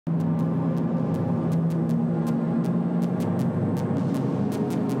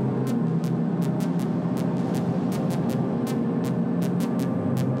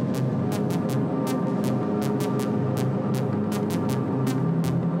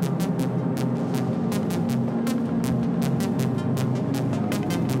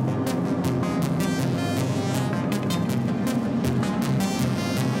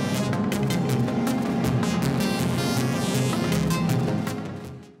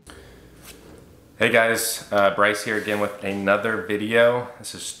Hey guys, Bryce here again with another video.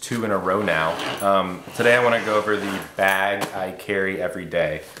 This is 2 in a row now. Today I want to go over the bag I carry every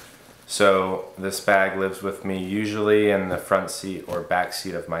day. So this bag lives with me usually in the front seat or back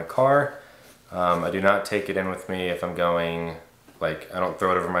seat of my car. I do not take it in with me if I'm going, I don't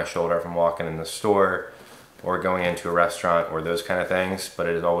throw it over my shoulder if I'm walking in the store or going into a restaurant or those kind of things, but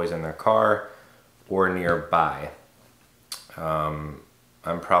it is always in the car or nearby.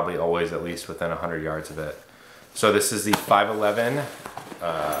 I'm probably always at least within 100 yards of it. So this is the 511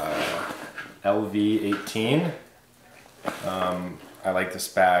 LV18. I like this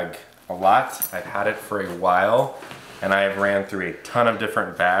bag a lot. I've had it for a while and I have ran through a ton of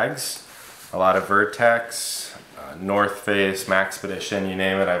different bags. A lot of Vertex, North Face, Maxpedition, you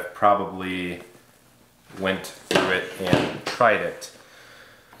name it. I've probably went through it and tried it.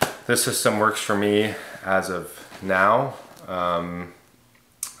 This system works for me as of now.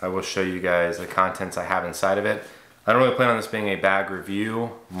 I will show you guys the contents I have inside of it. I don't really plan on this being a bag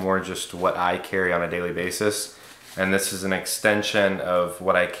review, more just what I carry on a daily basis. And this is an extension of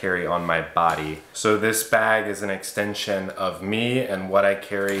what I carry on my body. So this bag is an extension of me and what I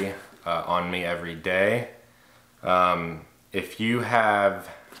carry on me every day. If you have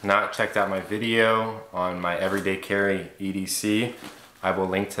not checked out my video on my everyday carry EDC, I will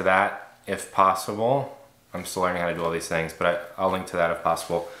link to that if possible. I'm still learning how to do all these things, but I'll link to that if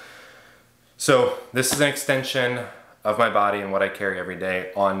possible. So this is an extension of my body and what I carry every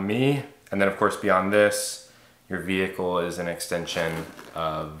day on me. And then of course beyond this, your vehicle is an extension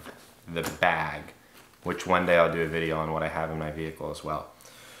of the bag, which one day I'll do a video on what I have in my vehicle as well.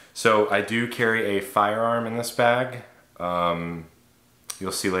 So I do carry a firearm in this bag.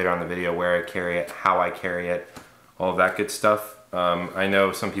 You'll see later on the video where I carry it, how I carry it, all of that good stuff. I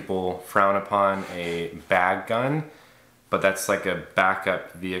know some people frown upon a bag gun, but that's like a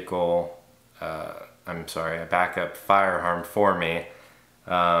backup vehicle, a backup firearm for me.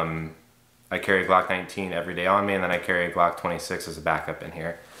 I carry a Glock 19 every day on me, and then I carry a Glock 26 as a backup in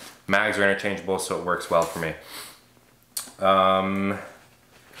here. Mags are interchangeable, so it works well for me. Other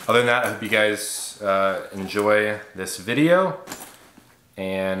than that, I hope you guys enjoy this video,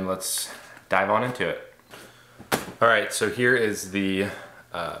 and let's dive on into it. Alright, so here is the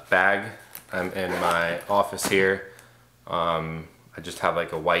bag. I'm in my office here. I just have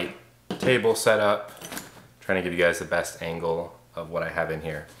like a white table set up, trying to give you guys the best angle of what I have in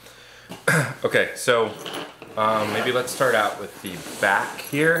here. Okay, so maybe let's start out with the back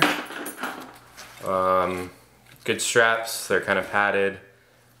here. Good straps, they're kind of padded.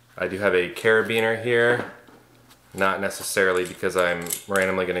 I do have a carabiner here, not necessarily because I'm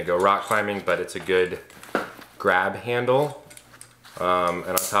randomly going to go rock climbing, but it's a good grab handle, and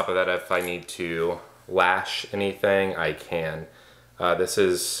on top of that, if I need to lash anything, I can. This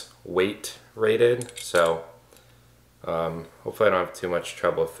is weight rated, so hopefully I don't have too much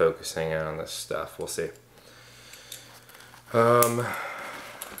trouble focusing in on this stuff. We'll see.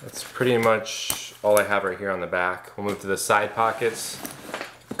 That's pretty much all I have right here on the back. We'll move to the side pockets.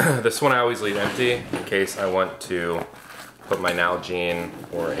 This one I always leave empty in case I want to put my Nalgene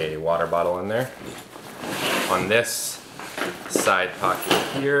or a water bottle in there. On this side pocket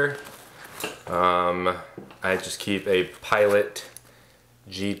here, I just keep a Pilot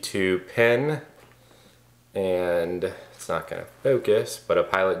G2 pen, and it's not going to focus, but a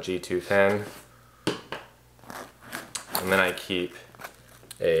Pilot G2 pen. And then I keep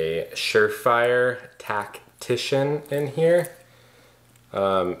a Surefire Tactician in here.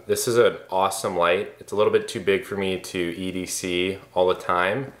 This is an awesome light. It's a little bit too big for me to EDC all the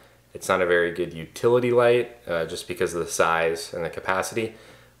time. It's not a very good utility light just because of the size and the capacity,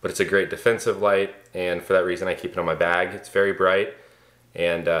 but it's a great defensive light, and for that reason I keep it on my bag. It's very bright,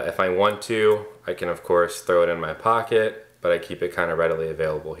 and if I want to, I can of course throw it in my pocket, but I keep it kind of readily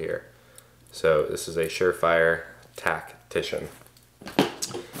available here. So this is a Surefire Tactician.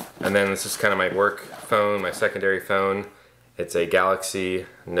 And then this is kind of my work phone, my secondary phone. It's a Galaxy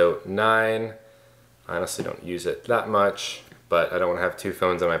Note 9. I honestly don't use it that much, but I don't want to have two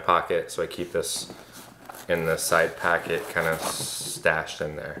phones in my pocket, so I keep this in the side packet kind of stashed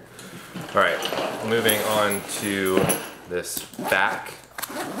in there. Alright, moving on to this back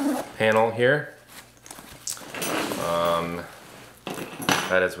panel here.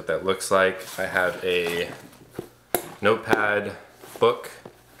 That is what that looks like. I have a notepad book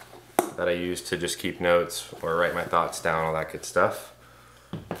that I use to just keep notes or write my thoughts down, all that good stuff.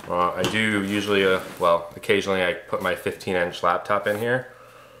 I do usually, occasionally I put my 15-inch laptop in here.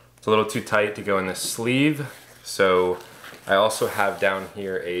 It's a little too tight to go in the sleeve, so I also have down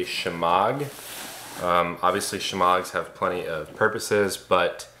here a shemagh. Obviously shemaghs have plenty of purposes,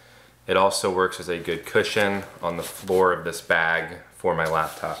 but It also works as a good cushion on the floor of this bag for my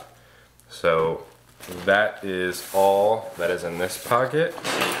laptop. So that is all that is in this pocket.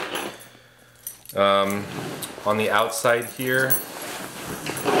 On the outside here,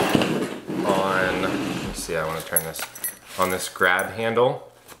 let me see, I want to turn this, on this grab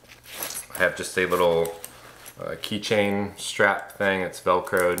handle, I have just a little keychain strap thing. It's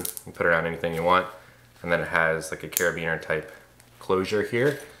Velcroed. You can put it on anything you want. And then it has like a carabiner type closure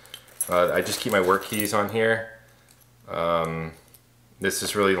here. I just keep my work keys on here. This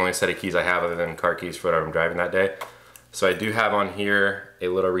is really the only set of keys I have other than car keys for whatever I'm driving that day. So I do have on here a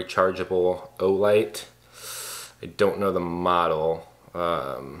little rechargeable O-light. I don't know the model.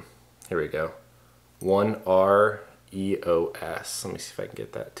 Here we go. 1R EOS. Let me see if I can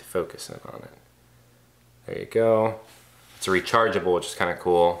get that to focus in on it. There you go. It's a rechargeable, which is kind of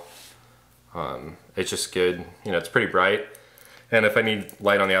cool. It's just good. You know, it's pretty bright. And if I need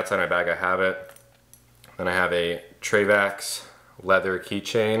light on the outside of my bag, I have it. Then I have a Travax leather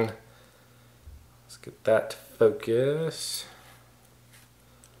keychain. Let's get that to focus.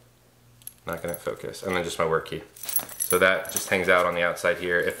 Not gonna focus. And then just my work key. So that just hangs out on the outside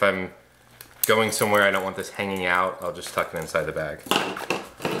here. If I'm going somewhere I don't want this hanging out, I'll just tuck it inside the bag.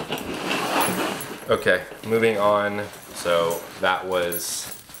 Okay, moving on. So that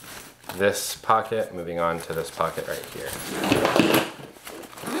was this pocket. Moving on to this pocket right here.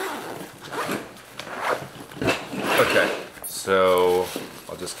 Okay, so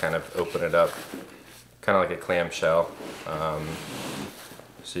I'll just kind of open it up, kind of like a clamshell,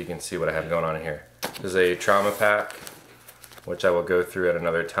 so you can see what I have going on in here. This is a trauma pack, which I will go through at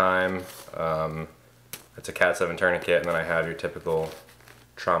another time. It's a Cat 7 tourniquet, and then I have your typical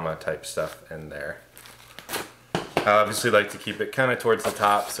trauma type stuff in there. I obviously like to keep it kind of towards the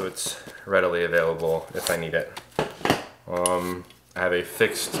top so it's readily available if I need it. I have a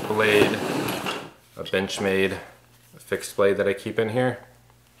fixed blade, a Benchmade fixed blade that I keep in here.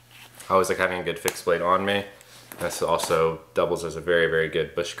 I always like having a good fixed blade on me. This also doubles as a very, very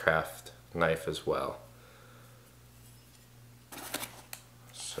good bushcraft knife as well.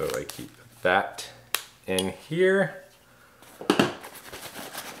 So I keep that in here.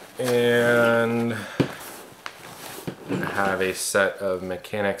 And I have a set of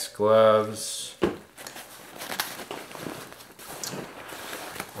mechanics gloves.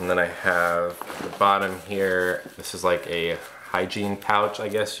 And then I have at the bottom here, this is like a hygiene pouch, I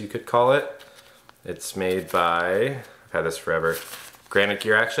guess you could call it. It's made by, I've had this forever, Granite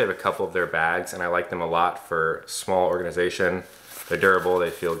Gear. I actually have a couple of their bags and I like them a lot for small organization. They're durable,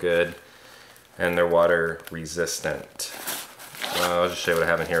 they feel good, and they're water resistant. I'll just show you what I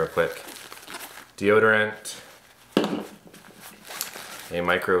have in here real quick. Deodorant, a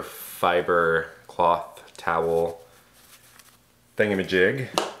microfiber cloth towel thingamajig,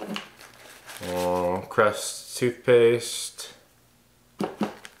 Crest toothpaste. I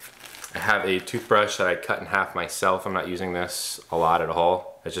have a toothbrush that I cut in half myself. I'm not using this a lot at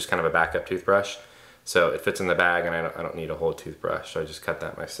all. It's just kind of a backup toothbrush. So it fits in the bag and I don't need a whole toothbrush. So I just cut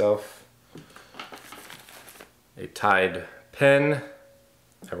that myself. A Tide pen.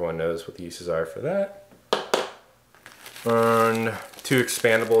 Everyone knows what the uses are for that. And 2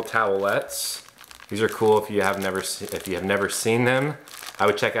 expandable towelettes. These are cool if you have never seen them. I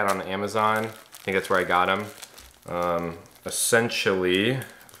would check out on Amazon. I think that's where I got them. Essentially,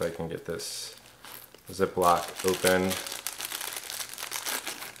 if I can get this Ziploc open.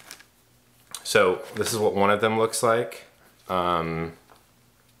 So this is what one of them looks like. It's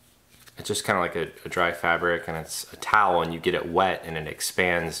just kind of like a dry fabric, and it's a towel, and you get it wet and it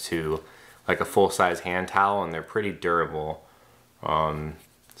expands to like a full-size hand towel, and they're pretty durable. So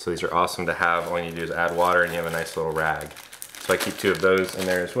these are awesome to have. All you need to do is add water and you have a nice little rag. So I keep 2 of those in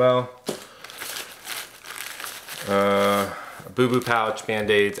there as well. A boo-boo pouch,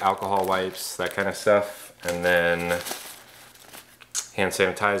 Band-Aids, alcohol wipes, that kind of stuff. And then hand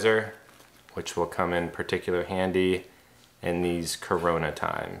sanitizer, which will come in particular handy in these Corona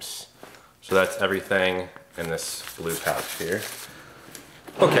times. So that's everything in this blue pouch here.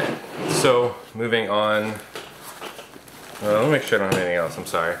 Okay, so moving on. Let me make sure I don't have anything else. I'm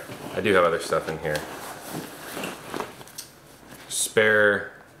sorry. I do have other stuff in here.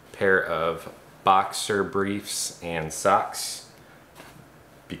 Spare pair of boxer briefs and socks,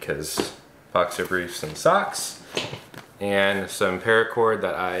 because boxer briefs and socks, and some paracord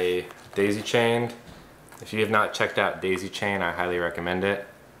that I daisy chained. If you have not checked out daisy chain, I highly recommend it.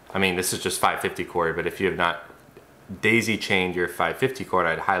 I mean, this is just 550 cord, but if you have not daisy chained your 550 cord,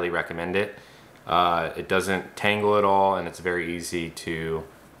 I'd highly recommend it. It doesn't tangle at all, and it's very easy to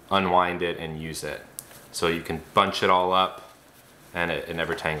unwind it and use it. So you can bunch it all up and it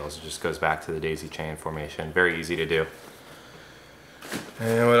never tangles. It just goes back to the daisy chain formation. Very easy to do.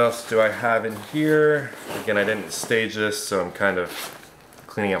 And what else do I have in here? Again, I didn't stage this, so I'm kind of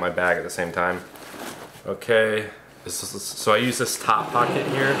cleaning out my bag at the same time. Okay, so I use this top pocket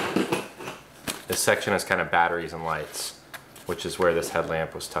here. This section is kind of batteries and lights, which is where this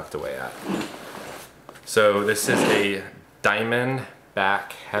headlamp was tucked away at. So this is a diamond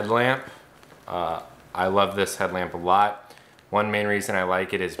back headlamp. I love this headlamp a lot. One main reason I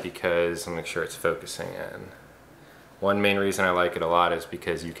like it is because, I'll make sure it's focusing in. One main reason I like it a lot is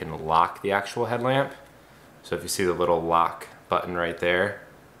because you can lock the actual headlamp. So if you see the little lock button right there,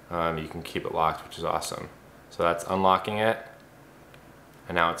 you can keep it locked, which is awesome. So that's unlocking it,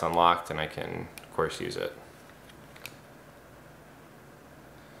 and now it's unlocked and I can, of course, use it.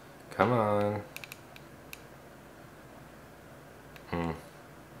 Come on. It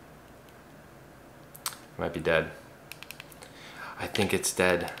might be dead. I think it's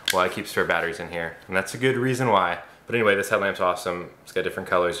dead. Well, I keep spare batteries in here, and that's a good reason why. But anyway, this headlamp's awesome. It's got different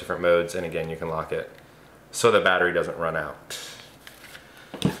colors, different modes, and again, you can lock it so the battery doesn't run out.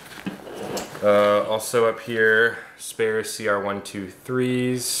 Also up here, spare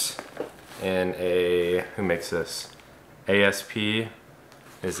CR123s in a, who makes this? ASP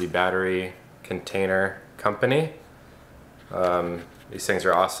is the battery container company. These things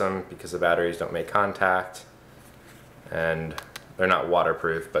are awesome because the batteries don't make contact, and they're not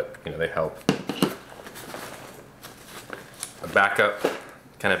waterproof, but you know, they help. A backup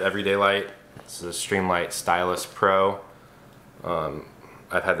kind of everyday light. This is a Streamlight Stylus Pro.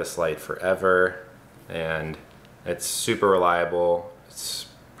 I've had this light forever, and it's super reliable. It's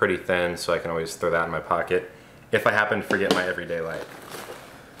pretty thin, so I can always throw that in my pocket if I happen to forget my everyday light.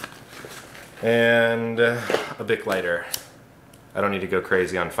 And a Bic lighter. I don't need to go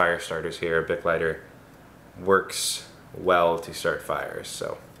crazy on fire starters here. A Bic lighter works well to start fires,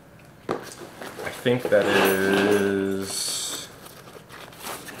 so I think that is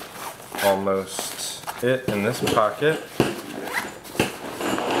almost it in this pocket.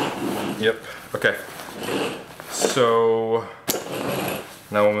 Yep, okay. So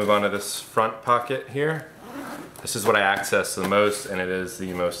now we'll move on to this front pocket here. This is what I access the most, and it is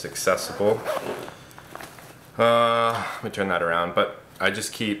the most accessible. Let me turn that around, but I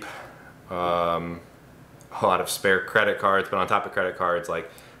just keep a lot of spare credit cards, but on top of credit cards, like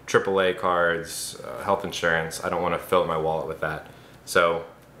AAA cards, health insurance. I don't want to fill up my wallet with that. So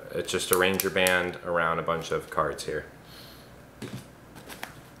it's just a Ranger band around a bunch of cards here.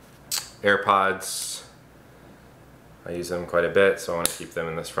 AirPods, I use them quite a bit, so I want to keep them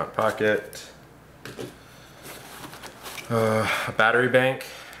in this front pocket. A battery bank.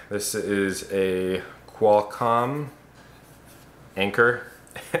 This is a Qualcomm Anchor.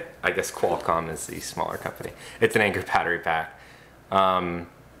 I guess Qualcomm is the smaller company. It's an Anchor battery pack.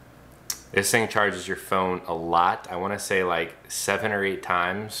 This thing charges your phone a lot. I want to say like 7 or 8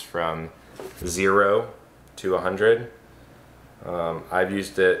 times from 0 to 100. I've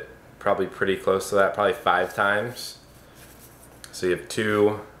used it probably pretty close to that, probably 5 times. So you have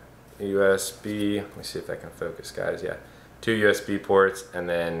 2 USB, let me see if I can focus, guys. Yeah, 2 USB ports, and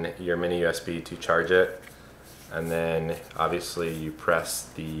then your mini USB to charge it. And then obviously you press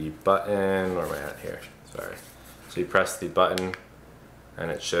the button, where am I at here? Sorry. So you press the button and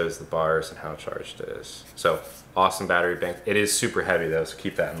it shows the bars and how charged it is. So awesome battery bank. It is super heavy though, so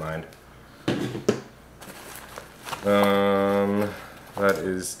keep that in mind. That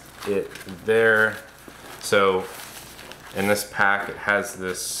is it there. So in this pack, it has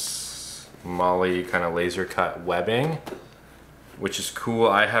this Molly kind of laser cut webbing, which is cool.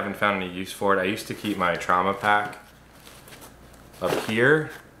 I haven't found any use for it. I used to keep my trauma pack up here,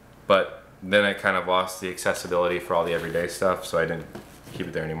 but then I kind of lost the accessibility for all the everyday stuff, so I didn't keep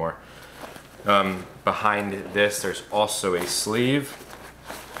it there anymore. Behind this, there's also a sleeve.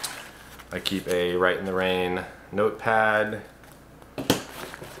 I keep a Right in the Rain notepad.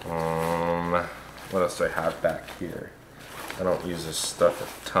 What else do I have back here? I don't use this stuff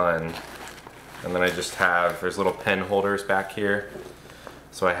a ton. And then I just have, there's little pen holders back here.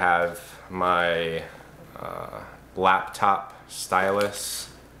 So I have my laptop stylus.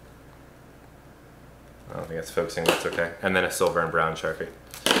 I don't think it's focusing, that's okay. And then a silver and brown Sharpie.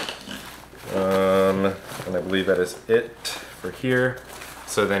 And I believe that is it for here.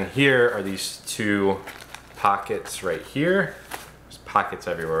 So then here are these 2 pockets right here. There's pockets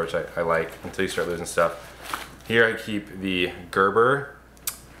everywhere, which I like until you start losing stuff. Here I keep the Gerber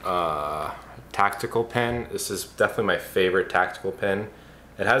tactical pen. This is definitely my favorite tactical pen.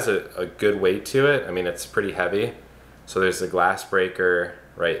 It has a good weight to it. I mean, it's pretty heavy. So there's the glass breaker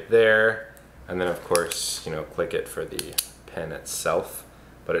right there. And then of course, you know, click it for the pen itself,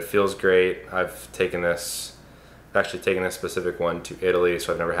 but it feels great. I've actually taken this specific one to Italy,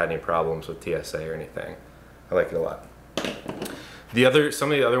 so I've never had any problems with TSA or anything. I like it a lot.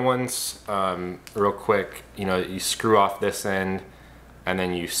 Some of the other ones, real quick, you know, you screw off this end and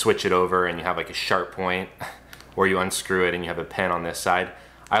then you switch it over and you have like a sharp point, or you unscrew it and you have a pen on this side.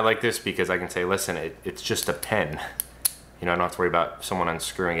 I like this because I can say, listen, it's just a pen. You know, I don't have to worry about someone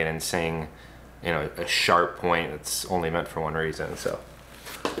unscrewing it and saying, you know, a sharp point that's only meant for one reason. So,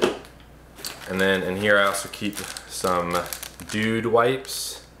 and then in here I also keep some dude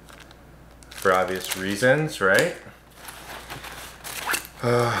wipes for obvious reasons, right?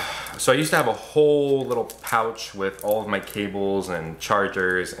 So I used to have a whole little pouch with all of my cables and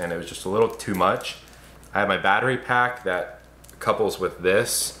chargers, and it was just a little too much. I have my battery pack that couples with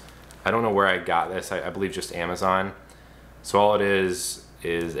this. I don't know where I got this. I believe just Amazon. So all it is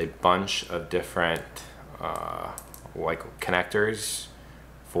a bunch of different like connectors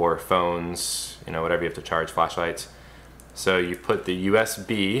for phones, you know, whatever you have to charge, flashlights. So you put the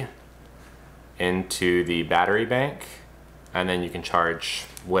USB into the battery bank, and then you can charge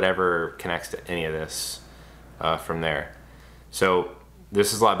whatever connects to any of this from there. So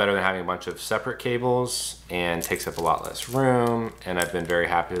this is a lot better than having a bunch of separate cables and takes up a lot less room, and I've been very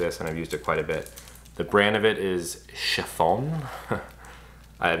happy with this and I've used it quite a bit. The brand of it is Chiffon.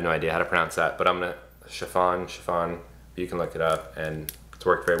 I have no idea how to pronounce that, but I'm gonna Chiffon. You can look it up, and it's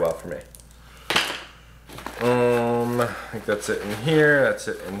worked very well for me. I think that's it in here. That's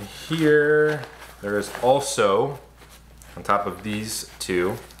it in here. There is also, on top of these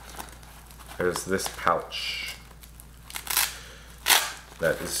two, there's this pouch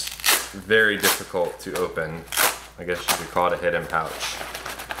that is very difficult to open. I guess you could call it a hidden pouch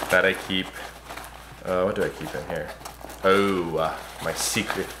that I keep. What do I keep in here? Oh, my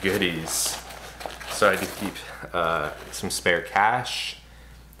secret goodies. So I do keep some spare cash.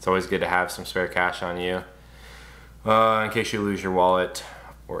 It's always good to have some spare cash on you in case you lose your wallet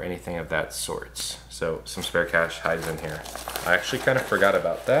or anything of that sort. So some spare cash hides in here. I actually kind of forgot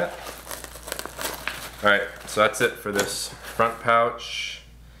about that. All right, so that's it for this front pouch.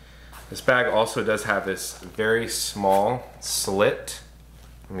 This bag also does have this very small slit.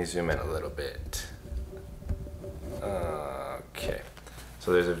 Let me zoom in a little bit. Okay,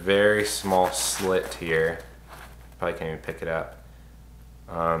 so there's a very small slit here. Probably can't even pick it up.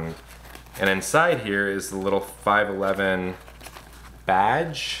 And inside here is the little 511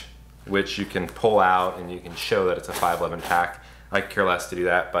 badge, which you can pull out and you can show that it's a 511 pack. I care less to do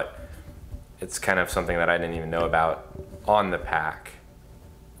that, but it's kind of something that I didn't even know about on the pack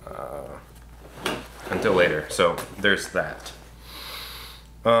until later. So there's that.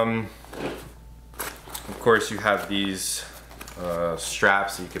 Of course, you have these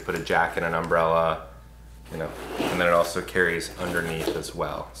straps that you could put a jacket, an umbrella, you know, and then it also carries underneath as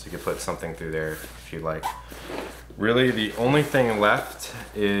well. So you could put something through there if you like. Really, the only thing left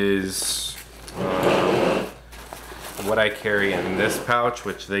is what I carry in this pouch,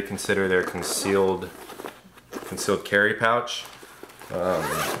 which they consider their concealed carry pouch.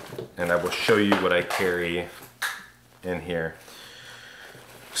 And I will show you what I carry in here.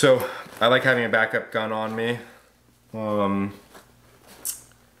 So I like having a backup gun on me.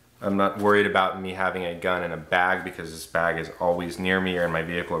 I'm not worried about me having a gun in a bag because this bag is always near me or in my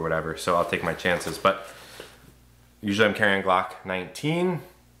vehicle or whatever, so I'll take my chances. But usually I'm carrying a Glock 19,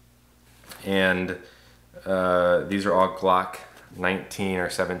 and these are all Glock 19 or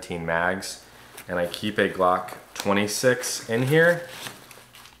 17 mags, and I keep a Glock 26 in here.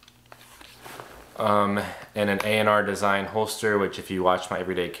 And an A&R design holster, which if you watch my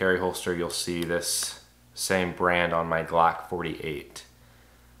everyday carry holster, you'll see this same brand on my Glock 48.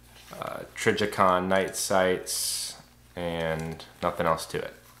 Trijicon night sights and nothing else to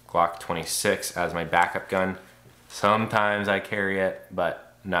it. Glock 26 as my backup gun. Sometimes I carry it,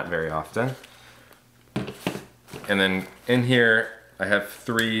 but not very often. And then in here I have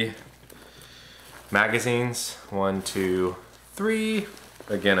 3 magazines. 1, 2, 3.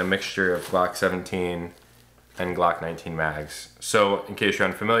 Again, a mixture of Glock 17 and Glock 19 mags. So in case you're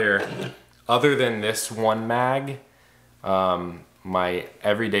unfamiliar, other than this one mag, my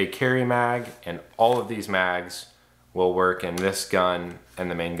everyday carry mag and all of these mags will work in this gun and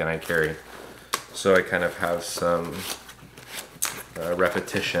the main gun I carry. So I kind of have some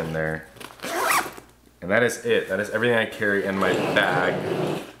repetition there. And that is it. That is everything I carry in my bag.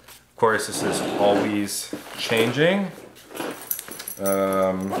 Of course, this is always changing.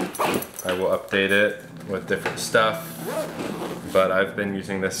 I will update it with different stuff, but I've been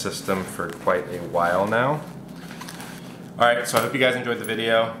using this system for quite a while now. Alright, so I hope you guys enjoyed the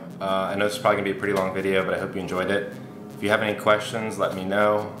video. I know this is probably going to be a pretty long video, but I hope you enjoyed it. If you have any questions, let me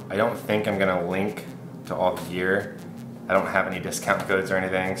know. I don't think I'm gonna link to all the gear. I don't have any discount codes or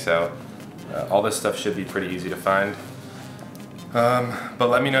anything, so all this stuff should be pretty easy to find. But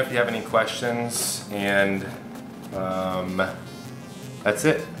let me know if you have any questions, and that's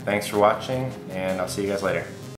it. Thanks for watching, and I'll see you guys later.